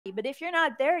But if you're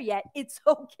not there yet, it's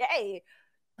okay.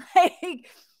 Like,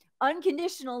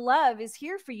 unconditional love is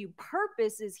here for you.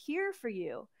 Purpose is here for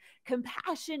you.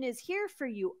 Compassion is here for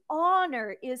you.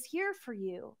 Honor is here for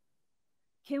you.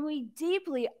 Can we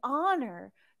deeply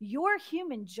honor your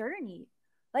human journey?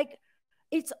 Like,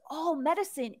 it's all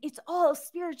medicine, it's all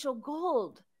spiritual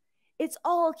gold. It's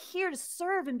all here to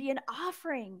serve and be an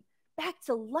offering back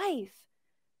to life.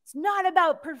 It's not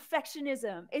about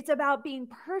perfectionism. It's about being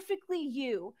perfectly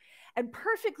you. And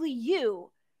perfectly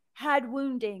you had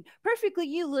wounding. Perfectly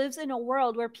you lives in a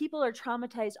world where people are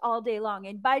traumatized all day long.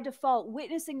 And by default,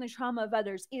 witnessing the trauma of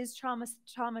others is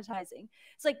traumatizing.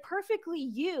 It's like perfectly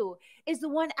you is the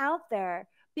one out there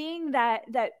being that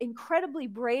incredibly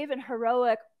brave and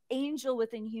heroic angel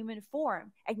within human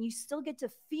form. And you still get to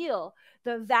feel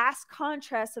the vast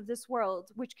contrast of this world,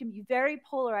 which can be very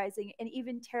polarizing and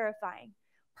even terrifying.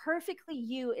 Perfectly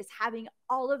you is having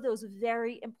all of those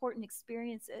very important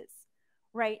experiences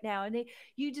right now, and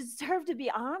you deserve to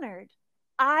be honored.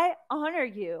 I honor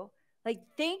you. Like,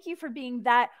 thank you for being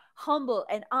that humble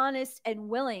and honest and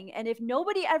willing. And if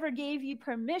nobody ever gave you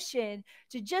permission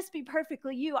to just be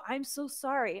perfectly you, I'm so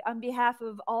sorry on behalf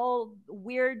of all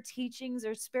weird teachings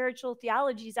or spiritual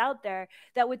theologies out there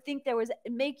that would think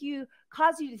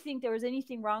cause you to think there was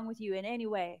anything wrong with you in any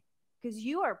way, because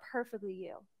you are perfectly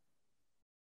you.